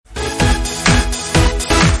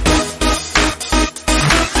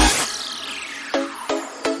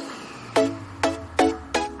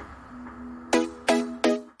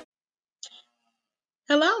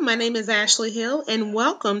my name is Ashley Hill, and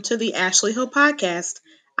welcome to the Ashley Hill Podcast.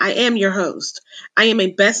 I am your host. I am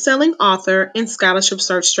a best-selling author and scholarship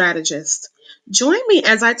search strategist. Join me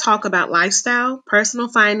as I talk about lifestyle, personal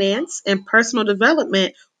finance, and personal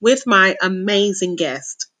development with my amazing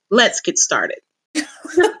guest. Let's get started. Hey,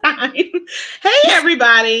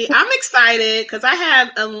 everybody. I'm excited because I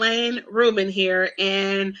have Elaine Rubin here.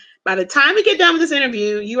 And by the time we get done with this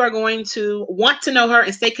interview, you are going to want to know her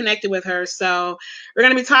and stay connected with her. So we're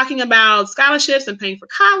going to be talking about scholarships and paying for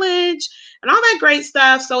college and all that great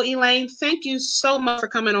stuff. So Elaine, thank you so much for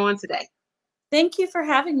coming on today. Thank you for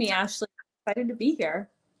having me, Ashley. Excited to be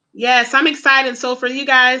here. Yes, I'm excited. So for you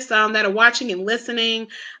guys that are watching and listening,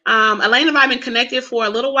 Elaine and I have been connected for a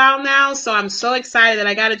little while now, so I'm so excited that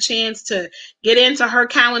I got a chance to get into her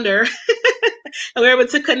calendar and we're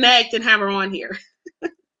able to connect and have her on here.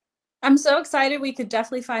 I'm so excited. We could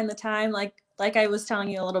definitely find the time. Like I was telling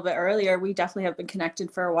you a little bit earlier, we definitely have been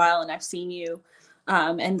connected for a while, and I've seen you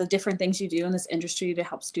and the different things you do in this industry to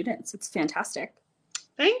help students. It's fantastic.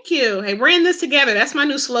 Thank you. Hey, we're in this together. That's my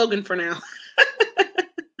new slogan for now.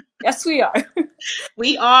 Yes, we are.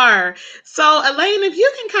 We are. So, Elaine, if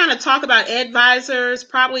you can kind of talk about advisors,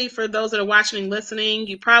 probably for those that are watching and listening,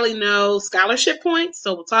 you probably know scholarship points.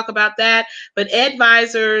 So we'll talk about that. But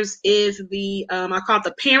advisors is the, I call it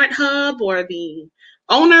the parent hub or the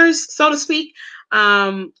owners, so to speak,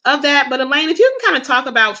 of that. But Elaine, if you can kind of talk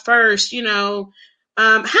about first, how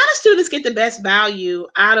do students get the best value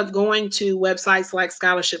out of going to websites like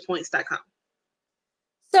scholarshippoints.com?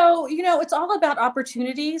 So, it's all about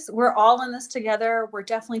opportunities. We're all in this together. We're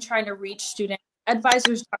definitely trying to reach students.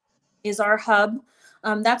 Advisors is our hub.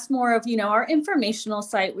 That's more of, our informational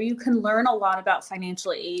site where you can learn a lot about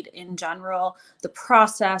financial aid in general, the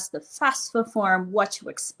process, the FAFSA form, what to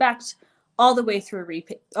expect, all the way through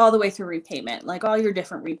repayment, like all your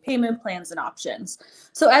different repayment plans and options.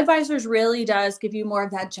 So Advisors really does give you more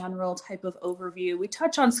of that general type of overview. We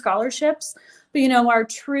touch on scholarships, but our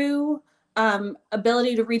true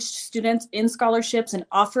ability to reach students in scholarships and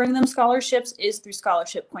offering them scholarships is through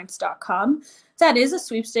scholarshippoints.com. That is a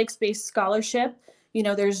sweepstakes-based scholarship.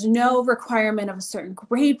 There's no requirement of a certain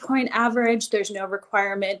grade point average. There's no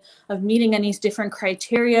requirement of meeting any different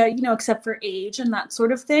criteria, except for age and that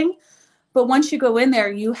sort of thing. But once you go in there,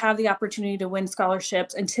 you have the opportunity to win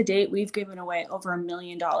scholarships. And to date, we've given away over $1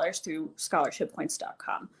 million through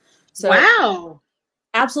scholarshippoints.com. So wow.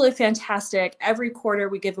 Absolutely fantastic. Every quarter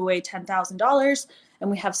we give away $10,000,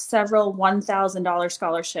 and we have several $1,000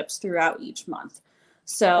 scholarships throughout each month.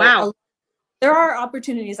 So wow. There are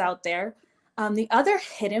opportunities out there. The other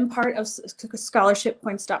hidden part of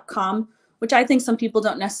scholarshippoints.com, which I think some people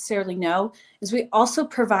don't necessarily know, is we also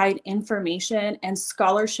provide information and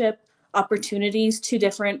scholarship opportunities to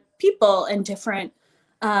different people and different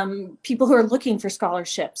people who are looking for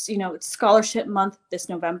scholarships. It's Scholarship Month this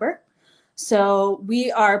November. So we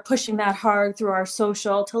are pushing that hard through our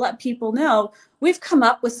social to let people know we've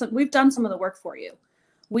done some of the work for you.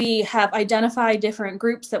 We have identified different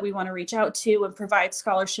groups that we want to reach out to and provide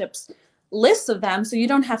scholarships lists of them, so you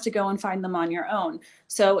don't have to go and find them on your own.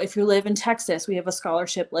 So if you live in Texas, we have a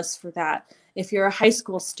scholarship list for that. If you're a high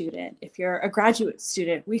school student, if you're a graduate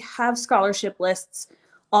student, we have scholarship lists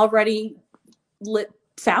already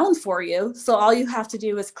found for you. So all you have to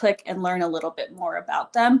do is click and learn a little bit more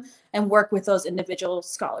about them and work with those individual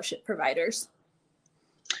scholarship providers.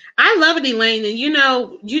 I love it, Elaine. And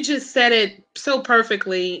you just said it so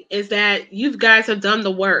perfectly, is that you guys have done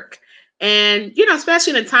the work. And,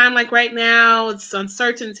 especially in a time like right now, it's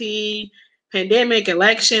uncertainty, pandemic,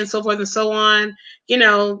 election, so forth and so on,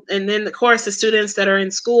 and then of course the students that are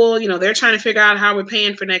in school, they're trying to figure out how we're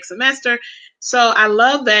paying for next semester. So I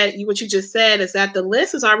love that what you just said is that the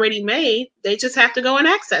list is already made. They just have to go and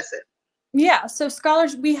access it. Yeah, so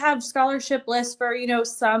we have scholarship lists for,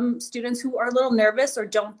 some students who are a little nervous or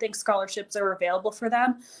don't think scholarships are available for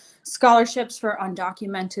them. Scholarships for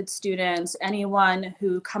undocumented students, anyone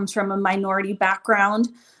who comes from a minority background.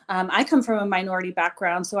 I come from a minority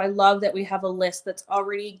background, so I love that we have a list that's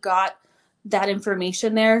already got that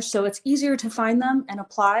information there. So it's easier to find them and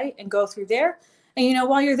apply and go through there. And,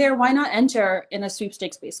 while you're there, why not enter in a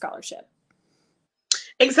sweepstakes-based scholarship?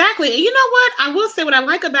 Exactly. And you know what? I will say what I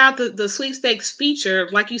like about the sweepstakes feature,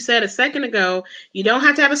 like you said a second ago, you don't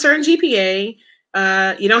have to have a certain GPA.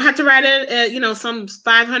 You don't have to write some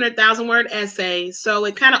 500,000 word essay. So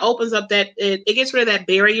it kind of opens up that, it gets rid of that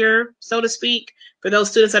barrier, so to speak, for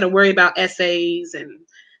those students that are worried about essays and,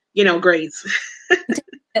 grades.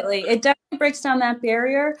 Definitely. It definitely breaks down that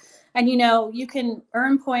barrier. And you can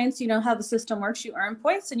earn points. You know how the system works. You earn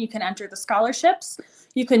points and you can enter the scholarships.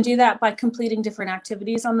 You can do that by completing different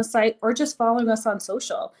activities on the site or just following us on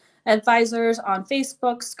social. Advisors on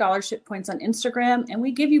Facebook, scholarship points on Instagram, and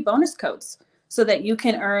we give you bonus codes so that you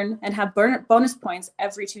can earn and have bonus points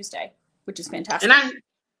every Tuesday, which is And fantastic.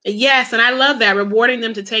 yes, and I love that, rewarding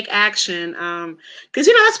them to take action. Because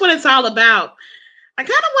that's what it's all about. I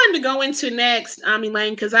kind of wanted to go into next,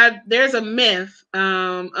 Elaine, because there's a myth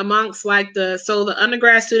amongst the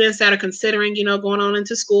undergrad students that are considering, going on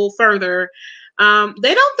into school further.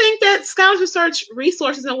 They don't think that scholarship search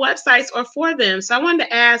resources and websites are for them. So I wanted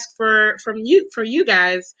to ask for you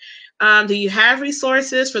guys, do you have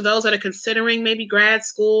resources for those that are considering maybe grad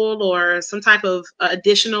school or some type of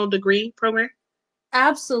additional degree program?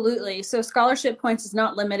 Absolutely. So scholarship points is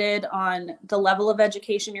not limited on the level of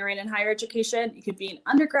education you're in higher education. You could be an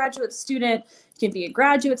undergraduate student, you can be a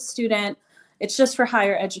graduate student. It's just for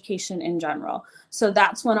higher education in general. So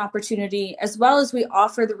that's one opportunity, as well as we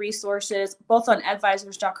offer the resources both on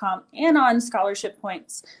advisors.com and on scholarship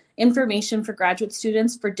points, information for graduate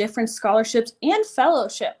students for different scholarships and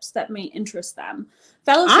fellowships that may interest them.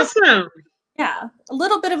 Fellowship, Awesome. yeah, a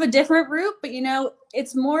little bit of a different route, but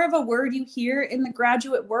it's more of a word you hear in the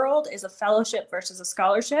graduate world is a fellowship versus a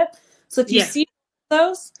scholarship. So if you Yes. see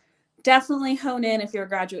those, definitely hone in if you're a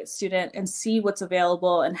graduate student and see what's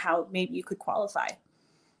available and how maybe you could qualify.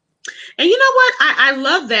 And you know what? I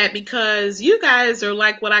love that because you guys are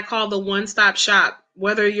like what I call the one-stop shop.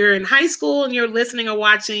 Whether you're in high school and you're listening or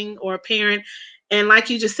watching or a parent, and like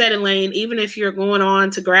you just said, Elaine, even if you're going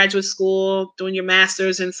on to graduate school, doing your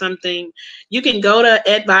master's in something, you can go to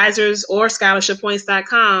advisors or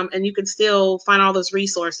scholarshippoints.com and you can still find all those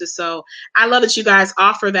resources. So I love that you guys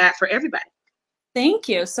offer that for everybody. Thank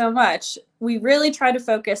you so much. We really try to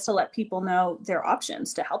focus to let people know their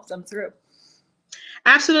options to help them through.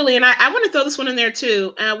 Absolutely. And I want to throw this one in there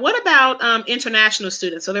too. What about international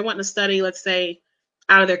students? So they're wanting to study, let's say,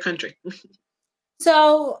 out of their country.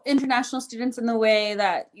 So, international students in the way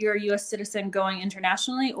that you're a US citizen going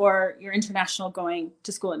internationally or you're international going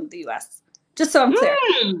to school in the US? Just so I'm clear.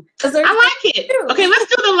 Because there's I like it. two. Okay, let's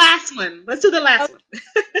do the last one. Let's do the last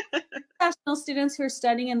one. International students who are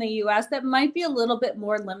studying in the US, that might be a little bit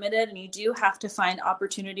more limited, and you do have to find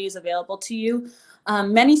opportunities available to you.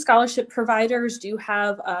 Many scholarship providers do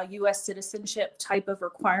have a US citizenship type of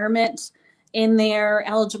requirement in their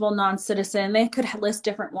eligible non-citizen. They could list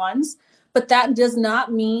different ones, but that does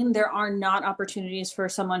not mean there are not opportunities for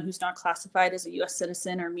someone who's not classified as a US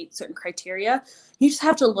citizen or meet certain criteria. You just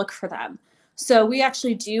have to look for them. So we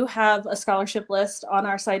actually do have a scholarship list on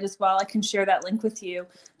our site as well. I can share that link with you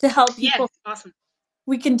to help Yes, people. awesome.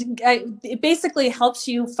 It basically helps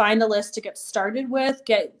you find a list to get started with,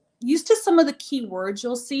 get used to some of the key words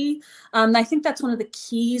you'll see. I think that's one of the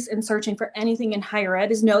keys in searching for anything in higher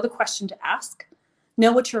ed is know the question to ask,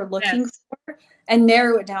 know what you're looking Yes. for, and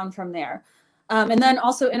narrow it down from there. And then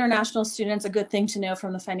also international students, a good thing to know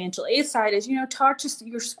from the financial aid side is, talk to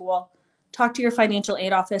your school, talk to your financial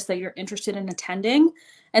aid office that you're interested in attending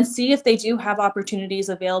and see if they do have opportunities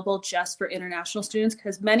available just for international students,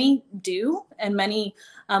 because many do, and many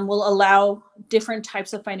will allow different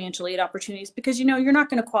types of financial aid opportunities because, you're not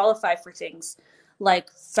going to qualify for things like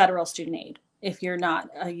federal student aid if you're not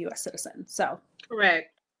a US citizen. So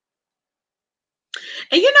Correct.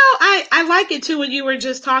 And I like it too. When you were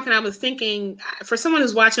just talking, I was thinking for someone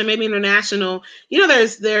who's watching, maybe international,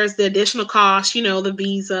 there's the additional cost, the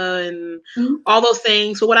visa and mhm. all those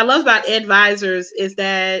things. But what I love about advisors is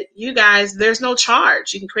that you guys, there's no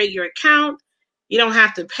charge. You can create your account. You don't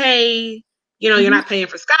have to pay. You're Mhm. not paying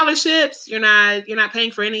for scholarships. You're not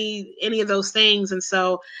paying for any of those things. And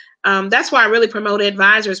so that's why I really promote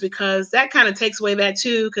advisors, because that kind of takes away that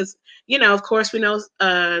too. Because of course, we know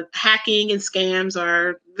hacking and scams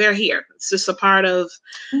they're here. It's just a part of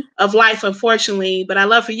life, unfortunately. But I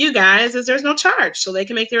love for you guys is there's no charge, so they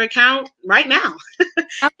can make their account right now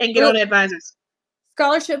and get on Absolutely. advisors.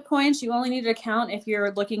 Scholarship points, you only need an account if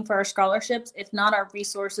you're looking for our scholarships. If not, our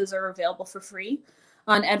resources are available for free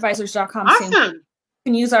on advisors.com. Same, you Awesome.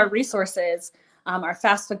 can use our resources, our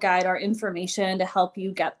FAFSA guide, our information to help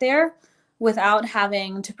you get there without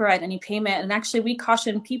having to provide any payment. And actually, we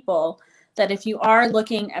caution people that if you are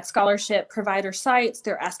looking at scholarship provider sites,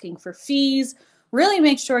 they're asking for fees. Really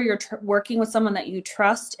make sure you're working with someone that you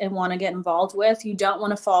trust and want to get involved with. You don't want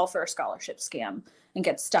to fall for a scholarship scam and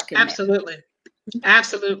get stuck in there. Absolutely.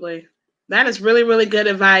 Absolutely. That is really, really good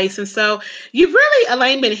advice. And so you've really,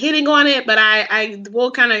 Elaine, been hitting on it, but I will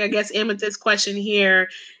kind of, I guess, end with this question here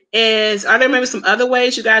are there maybe some other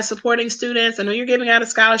ways you guys supporting students? I know you're giving out a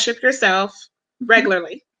scholarship yourself.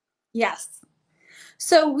 regularly? Yes.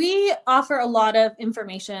 So we offer a lot of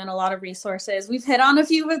information, a lot of resources. We've hit on a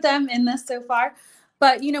few of them in this so far,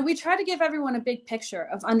 but we try to give everyone a big picture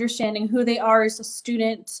of understanding who they are as a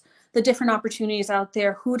student, the different opportunities out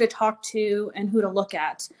there, who to talk to, and who to look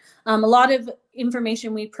at. A lot of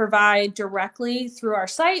information we provide directly through our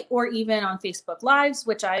site or even on Facebook Lives,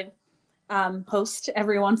 which I host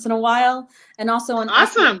every once in a while, and also on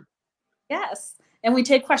Awesome. Yes. And we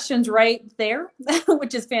take questions right there,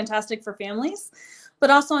 which is fantastic for families. But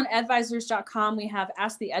also on advisors.com, we have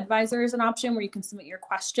Ask the Advisor as an option where you can submit your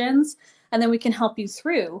questions and then we can help you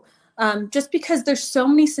through. Just because there's so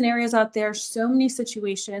many scenarios out there, so many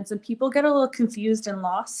situations, and people get a little confused and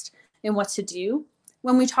lost in what to do.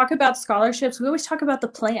 When we talk about scholarships, we always talk about the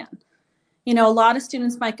plan. A lot of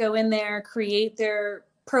students might go in there, create their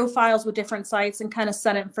profiles with different sites and kind of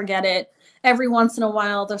set it and forget it. Every once in a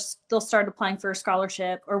while, they'll start applying for a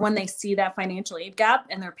scholarship, or when they see that financial aid gap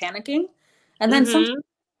and they're panicking. And then sometimes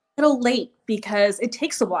a little late because it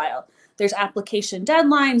takes a while. There's application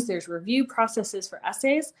deadlines, there's review processes for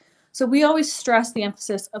essays. So we always stress the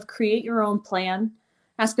emphasis of create your own plan,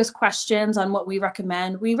 ask us questions on what we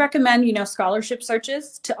recommend. We recommend, scholarship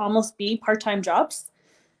searches to almost be part-time jobs.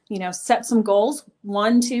 Set some goals,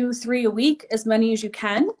 1, 2, 3 a week, as many as you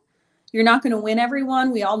can. You're not going to win every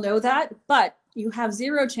one. We all know that, but you have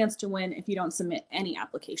zero chance to win if you don't submit any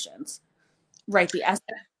applications. Write the essay.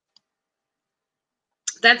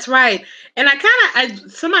 That's right. And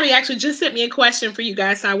somebody actually just sent me a question for you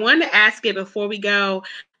guys, so I wanted to ask it before we go.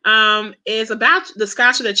 Is about the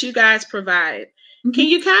scholarship that you guys provide. Mm-hmm. Can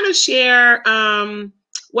you kind of share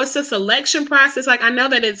what's the selection process like? I know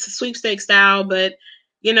that it's sweepstakes style, but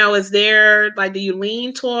is there, like, do you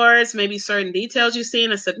lean towards maybe certain details you see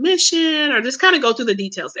in a submission, or just kind of go through the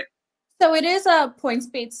details there? So it is a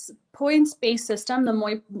points-based system. The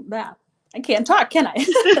more, I can't talk, can I?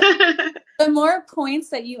 The more points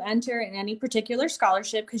that you enter in any particular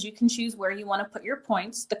scholarship, because you can choose where you want to put your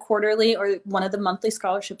points, the quarterly or one of the monthly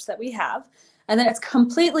scholarships that we have, and then it's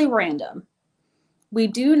completely random. We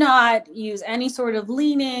do not use any sort of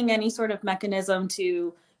leaning, any sort of mechanism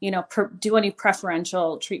to do any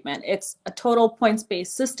preferential treatment. It's a total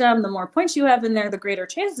points-based system. The more points you have in there, the greater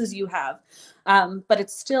chances you have, but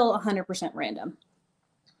it's still 100% random.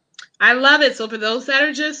 I love it. So for those that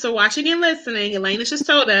are just watching and listening, Elaine has just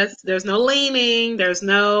told us there's no leaning, there's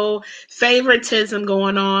no favoritism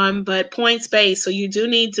going on, but points-based. So you do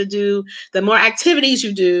need to do, the more activities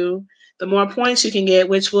you do, the more points you can get,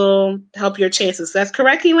 which will help your chances. That's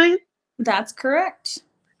correct, Elaine? That's correct.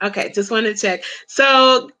 Okay, just wanted to check.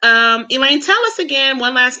 So, Elaine, tell us again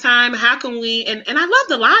one last time, how can we, and I love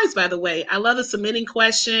the lives, by the way. I love the submitting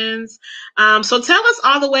questions. So tell us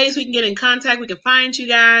all the ways we can get in contact. We can find you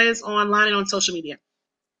guys online and on social media.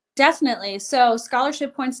 Definitely. So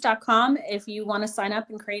scholarshippoints.com, if you want to sign up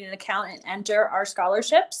and create an account and enter our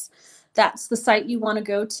scholarships, that's the site you want to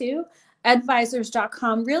go to.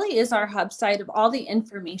 Advisors.com really is our hub site of all the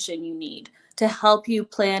information you need to help you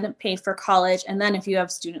plan and pay for college. And then if you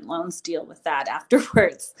have student loans, deal with that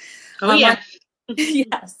afterwards. Oh, yeah.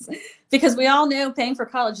 Yes, because we all know paying for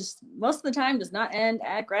college most of the time does not end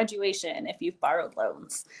at graduation if you've borrowed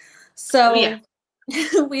loans. So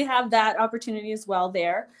we have that opportunity as well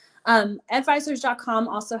there. Advisors.com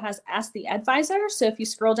also has Ask the Advisor. So if you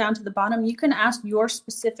scroll down to the bottom, you can ask your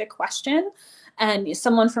specific question and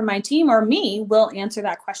someone from my team or me will answer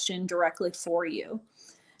that question directly for you.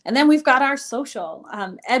 And then we've got our social.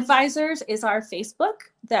 Advisors is our Facebook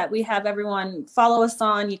that we have everyone follow us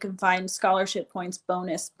on. You can find scholarship points,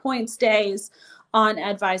 bonus points days on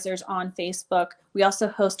Advisors on Facebook. We also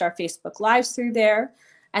host our Facebook Lives through there.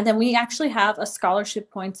 And then we actually have a Scholarship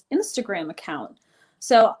Points Instagram account.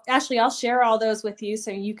 So Ashley, I'll share all those with you so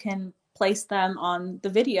you can place them on the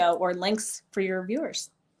video or links for your viewers.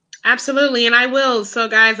 Absolutely, and I will. So,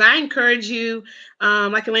 guys, I encourage you,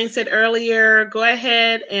 like Elaine said earlier, go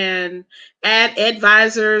ahead and add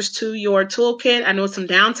advisors to your toolkit. I know it's some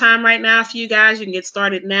downtime right now for you guys. You can get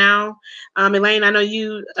started now. Elaine, I know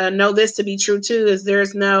you know this to be true, too, is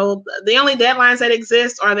the only deadlines that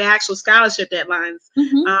exist are the actual scholarship deadlines.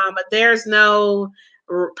 Mm-hmm. But there's no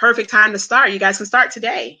perfect time to start. You guys can start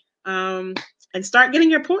today and start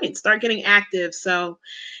getting your points, start getting active. So,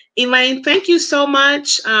 Elaine, thank you so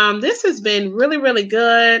much. This has been really, really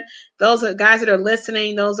good. Those are guys that are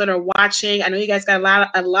listening, those that are watching, I know you guys got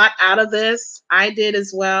a lot out of this. I did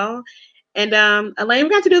as well. And Elaine, we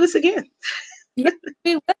got to do this again. Yeah,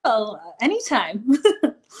 we will. Anytime.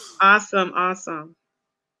 Awesome.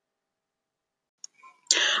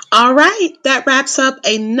 All right, that wraps up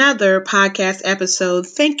another podcast episode.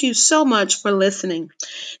 Thank you so much for listening.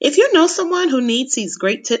 If you know someone who needs these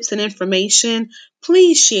great tips and information,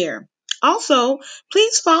 please share. Also,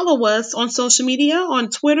 please follow us on social media. On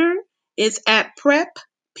Twitter, it's at Prep,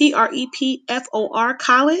 PREPFOR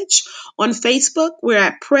College. On Facebook, we're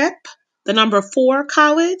at Prep, the number 4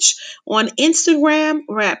 College. On Instagram,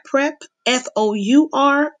 we're at Prep,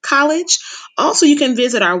 FOUR College. Also, you can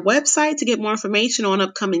visit our website to get more information on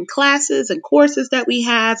upcoming classes and courses that we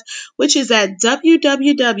have, which is at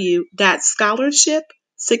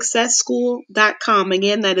www.scholarship.successschool.com.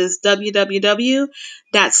 Again, that is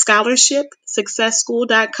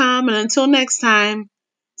www.scholarshipsuccessschool.com. And until next time,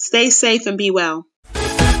 stay safe and be well.